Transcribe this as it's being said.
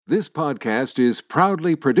This podcast is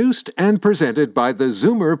proudly produced and presented by the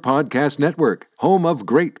Zoomer Podcast Network, home of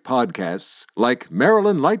great podcasts like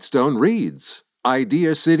Marilyn Lightstone Reads,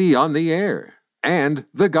 Idea City on the Air, and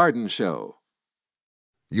The Garden Show.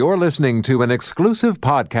 You're listening to an exclusive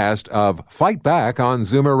podcast of Fight Back on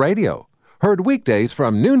Zoomer Radio, heard weekdays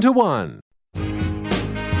from noon to 1.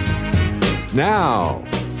 Now,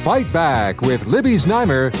 Fight Back with Libby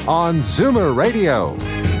Znaimer on Zoomer Radio.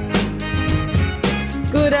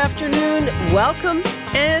 Good afternoon, welcome,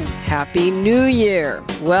 and Happy New Year.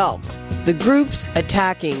 Well, the groups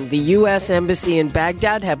attacking the U.S. Embassy in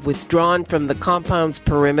Baghdad have withdrawn from the compound's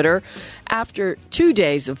perimeter after 2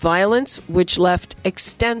 days of violence, which left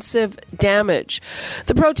extensive damage.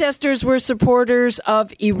 The protesters were supporters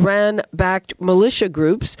of Iran-backed militia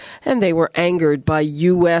groups, and they were angered by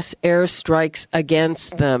U.S. airstrikes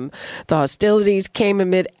against them. The hostilities came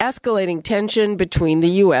amid escalating tension between the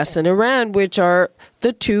U.S. and Iran, which are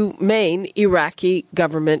the two main Iraqi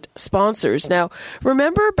government sponsors. Now,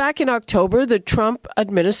 remember back in October, the Trump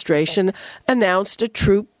administration announced a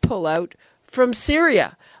troop pullout from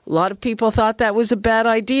Syria. A lot of people thought that was a bad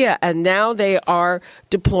idea, and now they are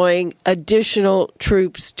deploying additional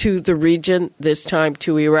troops to the region, this time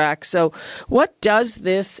to Iraq. So what does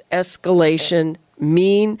this escalation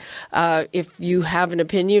mean? If you have an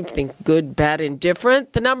opinion, think good, bad,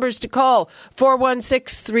 indifferent, the numbers to call,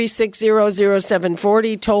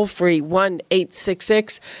 416-360-0740, toll free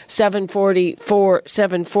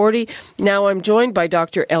 1-866-740-4740. Now I'm joined by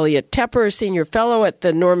Dr. Elliot Tepper, Senior Fellow at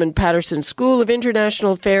the Norman Paterson School of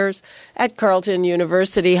International Affairs at Carleton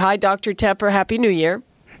University. Hi, Dr. Tepper. Happy New Year.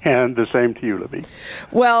 And the same to you, Libby.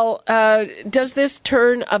 Well, does this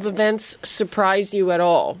turn of events surprise you at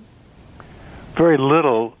all? Very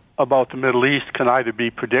little about the Middle East can either be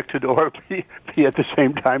predicted or be at the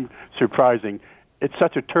same time surprising. It's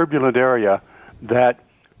such a turbulent area that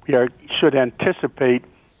we should anticipate.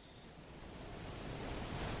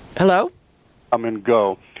 Hello? Come and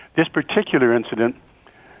go. This particular incident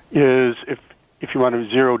is, if you want to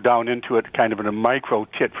zero down into it, kind of in a micro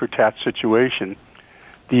tit-for-tat situation.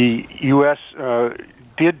 The U.S.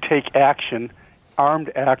 Did take action, armed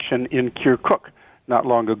action in Kirkuk not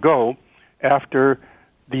long ago, after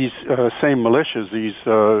these same militias, these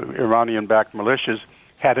Iranian-backed militias,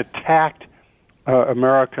 had attacked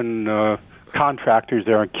American contractors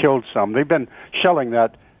there and killed some. They've been shelling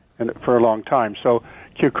that for a long time. So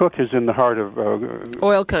Kirkuk is in the heart of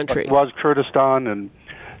oil country. Was Kurdistan, and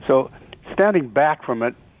so standing back from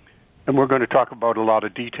it, and we're going to talk about a lot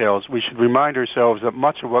of details, we should remind ourselves that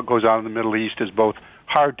much of what goes on in the Middle East is both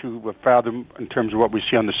hard to fathom in terms of what we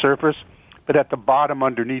see on the surface, but at the bottom,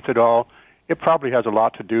 underneath it all, it probably has a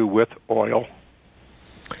lot to do with oil.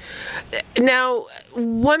 Now,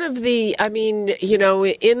 one of the, in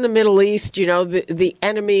the Middle East, the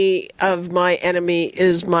enemy of my enemy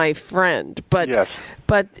is my friend. But, yes.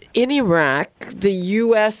 But in Iraq, the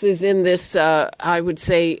U.S. is in this, I would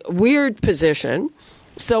say, weird position.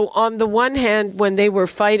 So on the one hand, when they were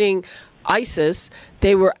fighting ISIS,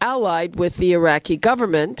 they were allied with the Iraqi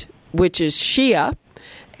government, which is Shia.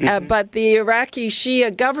 But the Iraqi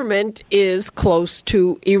Shia government is close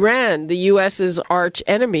to Iran, the U.S.'s arch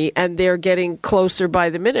enemy, and they're getting closer by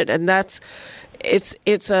the minute. And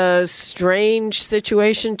it's a strange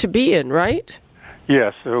situation to be in, right?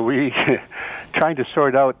 Yes, so we trying to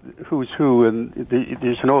sort out who's who, and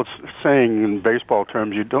there's an old saying in baseball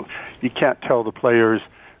terms: you can't tell the players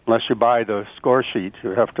unless you buy the score sheet.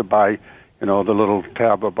 You have to buy, the little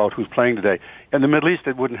tab about who's playing today. In the Middle East,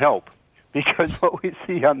 it wouldn't help, because what we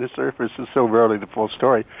see on the surface is so rarely the full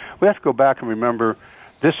story. We have to go back and remember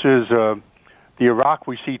this is the Iraq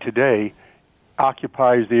we see today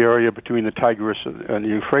occupies the area between the Tigris and the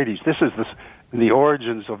Euphrates. This is the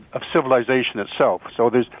origins of civilization itself. So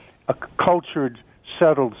there's a cultured,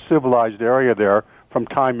 settled, civilized area there from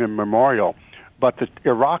time immemorial. But the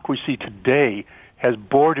Iraq we see today has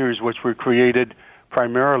borders which were created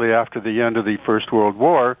primarily after the end of the First World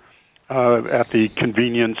War, at the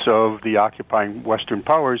convenience of the occupying Western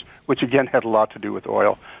powers, which again had a lot to do with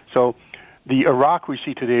oil. So the Iraq we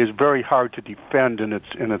see today is very hard to defend in its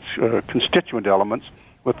constituent elements,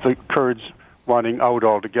 with the Kurds wanting out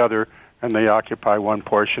altogether, and they occupy one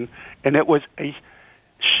portion. And it was a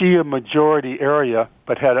Shia majority area,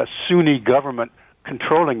 but had a Sunni government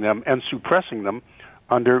controlling them and suppressing them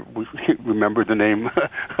under, remember the name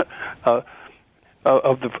of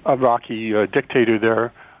the Iraqi dictator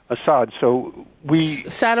there, Assad. So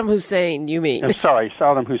Saddam Hussein, you mean?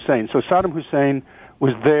 Saddam Hussein. So Saddam Hussein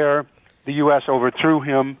was there. The U.S. overthrew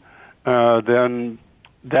him. Then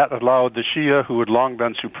that allowed the Shia, who had long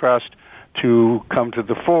been suppressed, to come to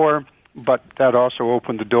the fore. but that also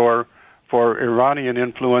opened the door for Iranian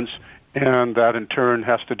influence, and that in turn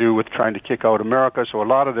has to do with trying to kick out America. So a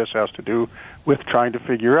lot of this has to do with trying to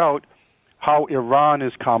figure out how Iran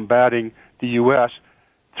is combating the U.S.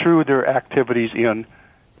 through their activities in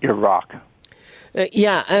Iraq.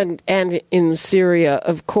 And in Syria,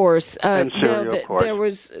 of course. In Syria, of course. There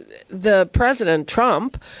was the President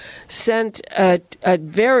Trump sent a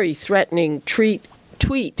very threatening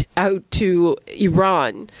tweet out to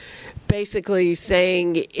Iran, basically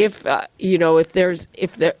saying if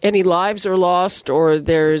any lives are lost or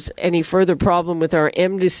there's any further problem with our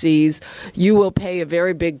embassies, you will pay a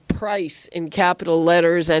very big price in capital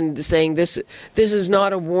letters, and saying this is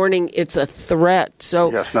not a warning, it's a threat.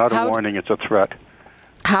 So yes, not a warning, it's a threat.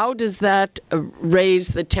 How does that raise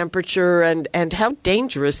the temperature, and how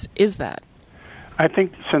dangerous is that? I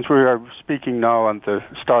think since we are speaking now on the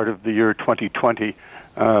start of the year 2020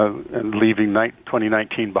 and leaving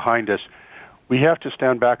 2019 behind us, we have to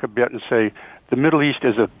stand back a bit and say the Middle East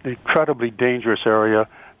is an incredibly dangerous area,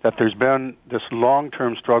 that there's been this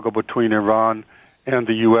long-term struggle between Iran and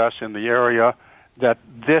the U.S. in the area, that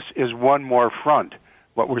this is one more front,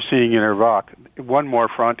 what we're seeing in Iraq, one more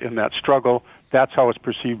front in that struggle. That's how it's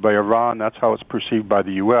perceived by Iran. That's how it's perceived by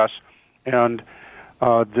the U.S. And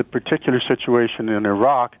the particular situation in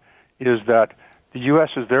Iraq is that the U.S.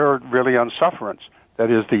 is there really on sufferance. That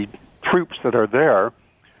is, the troops that are there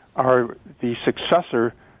are the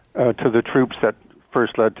successor to the troops that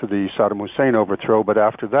first led to the Saddam Hussein overthrow. But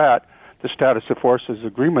after that, the Status of Forces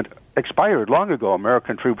Agreement expired long ago.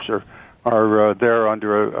 American troops are there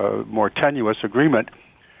under a more tenuous agreement.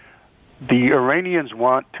 The Iranians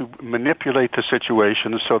want to manipulate the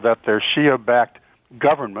situation so that their Shia-backed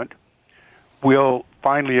government will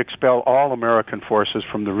finally expel all American forces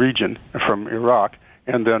from the region, from Iraq,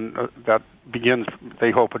 and then that begins,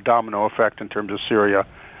 they hope, a domino effect in terms of Syria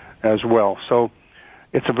as well. So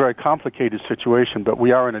it's a very complicated situation, but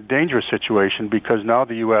we are in a dangerous situation because now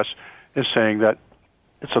the U.S. is saying that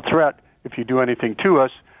it's a threat. If you do anything to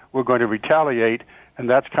us, we're going to retaliate, and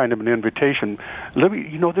that's kind of an invitation.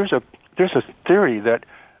 Libby, there's a theory that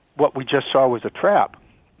what we just saw was a trap,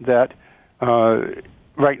 that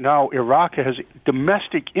right now Iraq has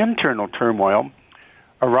domestic internal turmoil.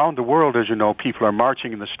 Around the world, as you know, people are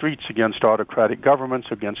marching in the streets against autocratic governments,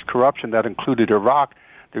 against corruption. That included Iraq.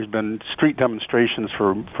 There's been street demonstrations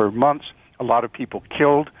for months, a lot of people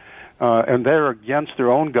killed, and they're against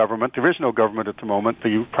their own government. There is no government at the moment.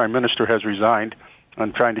 The prime minister has resigned,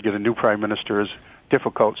 and trying to get a new prime minister is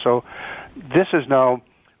difficult. So this is now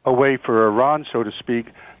a way for Iran, so to speak,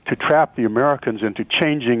 to trap the Americans into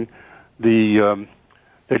changing the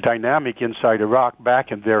dynamic inside Iraq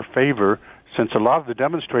back in their favor, since a lot of the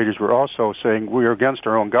demonstrators were also saying we're against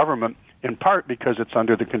our own government, in part because it's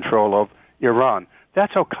under the control of Iran.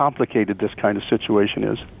 That's how complicated this kind of situation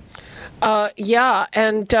is.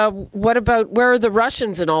 And what about, where are the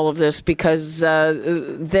Russians in all of this? Because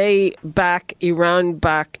they back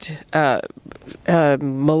Iran-backed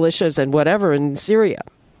militias and whatever in Syria.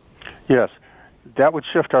 Yes, that would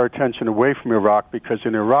shift our attention away from Iraq, because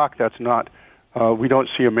in Iraq that's not, we don't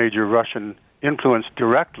see a major Russian influence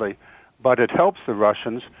directly, but it helps the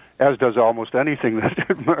Russians, as does almost anything that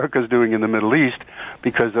America is doing in the Middle East,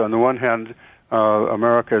 because on the one hand,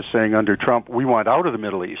 America is saying under Trump, we want out of the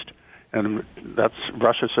Middle East, and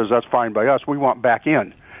Russia says that's fine by us, we want back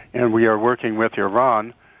in, and we are working with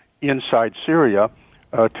Iran inside Syria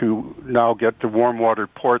to now get the warm water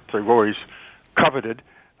port they've always coveted.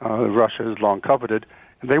 Russia has long coveted,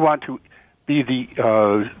 and they want to be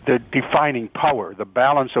the defining power, the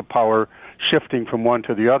balance of power shifting from one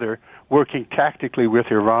to the other, working tactically with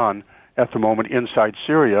Iran at the moment inside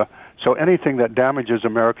Syria. So anything that damages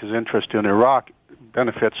America's interest in Iraq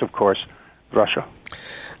benefits, of course, Russia.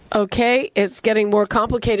 Okay, it's getting more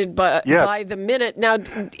complicated by the minute. Now,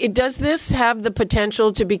 does this have the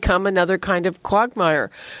potential to become another kind of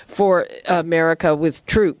quagmire for America with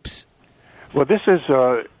troops? Well, this is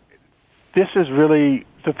really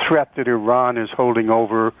the threat that Iran is holding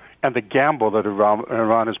over, and the gamble that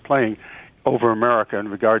Iran is playing over America in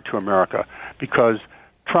regard to America, because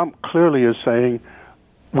Trump clearly is saying,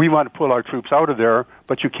 we want to pull our troops out of there,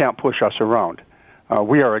 but you can't push us around.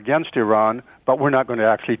 We are against Iran, but we're not going to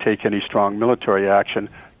actually take any strong military action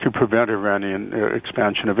to prevent Iranian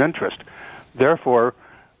expansion of interest. Therefore,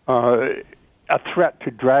 a threat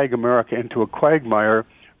to drag America into a quagmire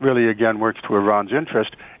really, again, works to Iran's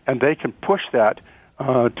interest, and they can push that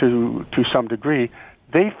to some degree.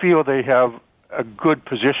 They feel they have a good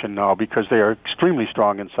position now because they are extremely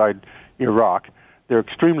strong inside Iraq. They're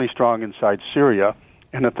extremely strong inside Syria,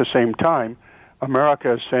 and at the same time,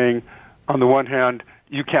 America is saying, on the one hand,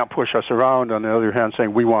 you can't push us around, on the other hand,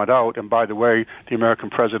 saying we want out, and by the way, the American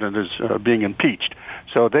president is being impeached.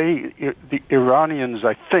 So the Iranians,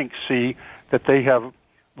 I think, see that they have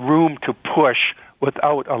room to push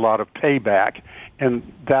without a lot of payback,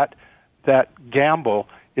 and that gamble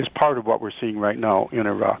is part of what we're seeing right now in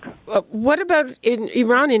Iraq. What about in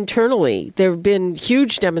Iran internally? There have been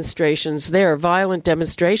huge demonstrations there, violent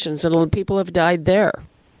demonstrations, and people have died there.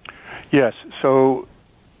 Yes, so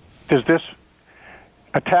there's this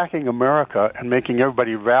attacking America and making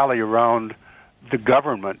everybody rally around the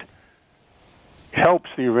government helps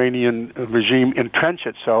the Iranian regime entrench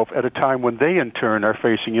itself at a time when they, in turn, are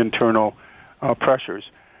facing internal pressures.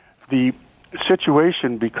 The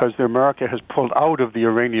situation, because America has pulled out of the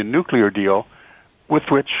Iranian nuclear deal, with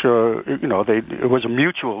which, it was a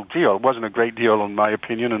mutual deal. It wasn't a great deal, in my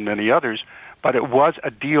opinion, and many others, but it was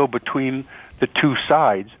a deal between the two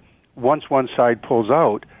sides. Once one side pulls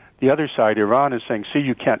out, the other side, Iran, is saying, see,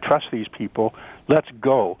 you can't trust these people. Let's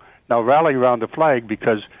go. Now rally around the flag,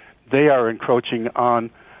 because they are encroaching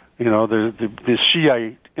on, the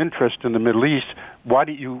Shiite interest in the Middle East. Why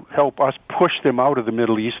don't you help us push them out of the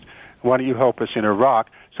Middle East? Why don't you help us in Iraq?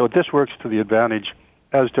 So this works to the advantage,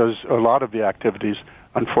 as does a lot of the activities,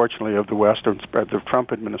 unfortunately, of the Western spread, the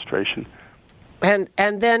Trump administration. And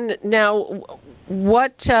then now,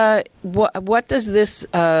 what does this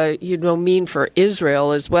mean for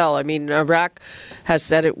Israel as well? I mean, Iraq has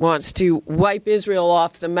said it wants to wipe Israel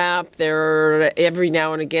off the map. Every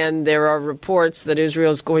now and again there are reports that Israel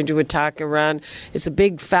is going to attack Iran. It's a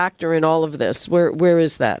big factor in all of this. Where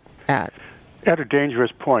is that at? At a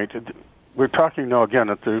dangerous point. We're talking now again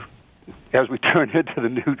as we turn into the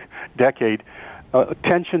new decade.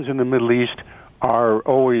 Tensions in the Middle East are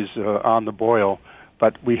always on the boil,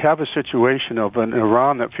 but we have a situation of an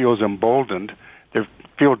Iran that feels emboldened. They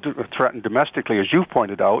feel threatened domestically, as you've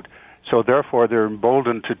pointed out, so therefore they're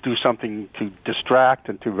emboldened to do something to distract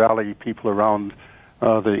and to rally people around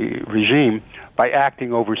the regime by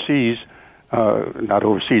acting overseas, not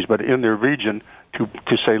overseas, but in their region,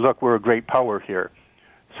 to say, look, we're a great power here.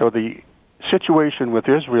 So the situation with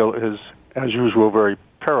Israel is, as usual, very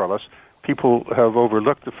perilous. People have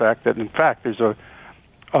overlooked the fact that, in fact, there's a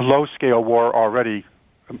low-scale war already,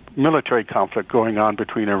 a military conflict going on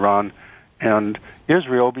between Iran and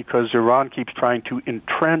Israel, because Iran keeps trying to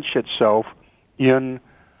entrench itself in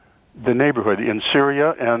the neighborhood, in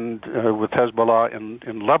Syria and with Hezbollah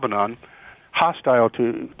in Lebanon, hostile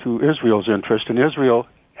to Israel's interest. And Israel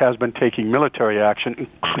has been taking military action,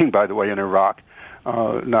 including, by the way, in Iraq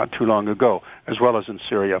not too long ago, as well as in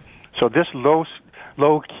Syria. So this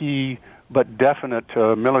low-key but definite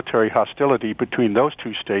military hostility between those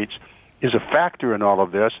two states is a factor in all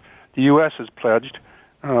of this. The U.S. has pledged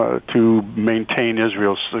to maintain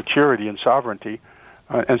Israel's security and sovereignty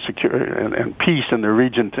and peace in the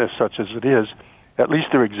region, such as it is, at least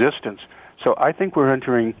their existence. So I think we're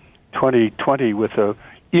entering 2020 with an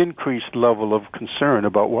increased level of concern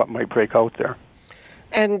about what might break out there.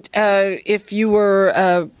 And if you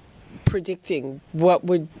were predicting, what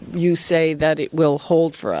would you say that it will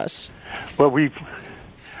hold for us? Well,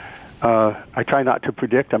 I try not to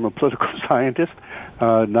predict. I'm a political scientist,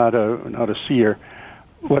 not a seer.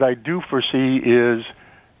 What I do foresee is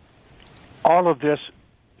all of this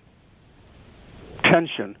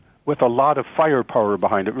tension with a lot of firepower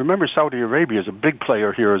behind it. Remember, Saudi Arabia is a big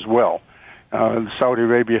player here as well. Saudi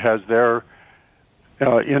Arabia has their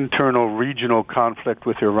internal regional conflict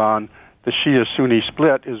with Iran. The Shia-Sunni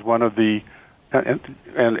split is one of the,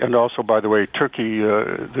 and also, by the way, Turkey,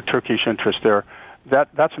 the Turkish interest there.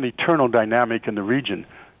 That's an eternal dynamic in the region.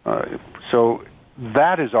 So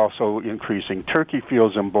that is also increasing. Turkey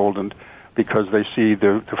feels emboldened because they see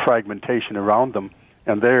the fragmentation around them,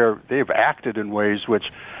 and they've acted in ways which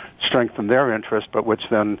strengthen their interest, but which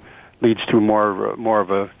then leads to more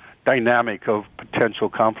of a dynamic of potential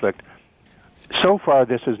conflict. So far,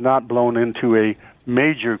 this has not blown into a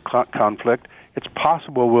major conflict. It's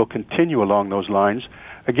possible we'll continue along those lines.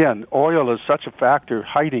 Again, oil is such a factor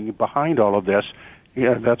hiding behind all of this.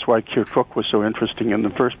 Yeah, that's why Kirkuk was so interesting in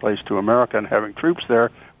the first place to America and having troops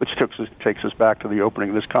there, which takes us back to the opening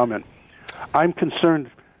of this comment. I'm concerned,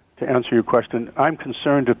 to answer your question, I'm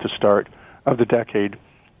concerned at the start of the decade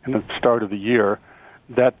and at the start of the year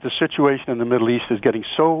that the situation in the Middle East is getting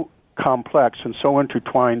so complex and so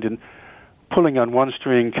intertwined, and pulling on one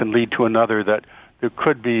string can lead to another, that there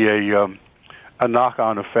could be a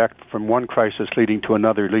knock-on effect from one crisis leading to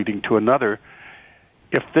another.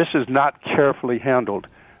 If this is not carefully handled,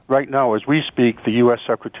 right now as we speak, the U.S.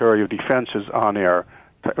 Secretary of Defense is on air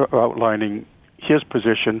outlining his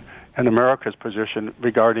position and America's position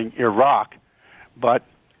regarding Iraq. But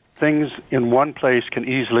things in one place can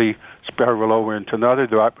easily spiral over into another.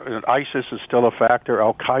 ISIS is still a factor.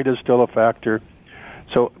 Al-Qaeda is still a factor.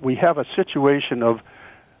 So we have a situation of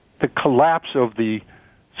the collapse of the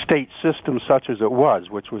state system such as it was,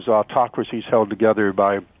 which was autocracies held together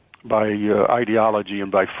by ideology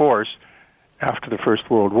and by force. After the First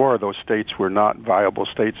World War, those states were not viable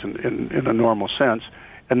states in a normal sense,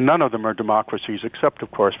 and none of them are democracies except,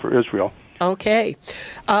 of course, for Israel. Okay.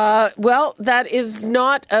 Well, that is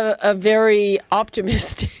not a very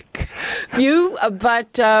optimistic view,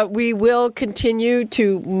 but we will continue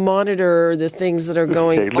to monitor the things that are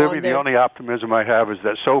going on Libby, there. the only optimism I have is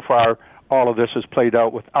that so far all of this has played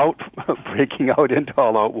out without breaking out into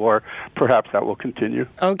all-out war. Perhaps that will continue.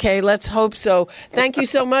 Okay, let's hope so. Thank you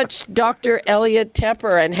so much, Dr. Elliot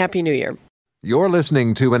Tepper, and Happy New Year. You're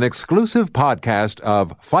listening to an exclusive podcast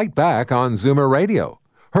of Fight Back on Zoomer Radio.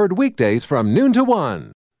 Heard weekdays from noon to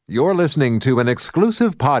 1. You're listening to an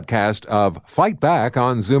exclusive podcast of Fight Back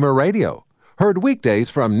on Zoomer Radio. Heard weekdays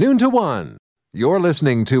from noon to 1. You're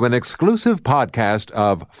listening to an exclusive podcast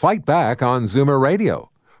of Fight Back on Zoomer Radio.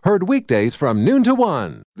 Heard weekdays from noon to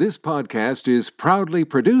 1. This podcast is proudly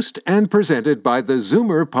produced and presented by the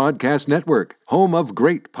Zoomer Podcast Network, home of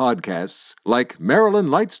great podcasts like Marilyn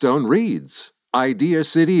Lightstone Reads, Idea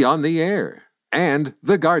City on the Air, and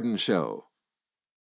The Garden Show.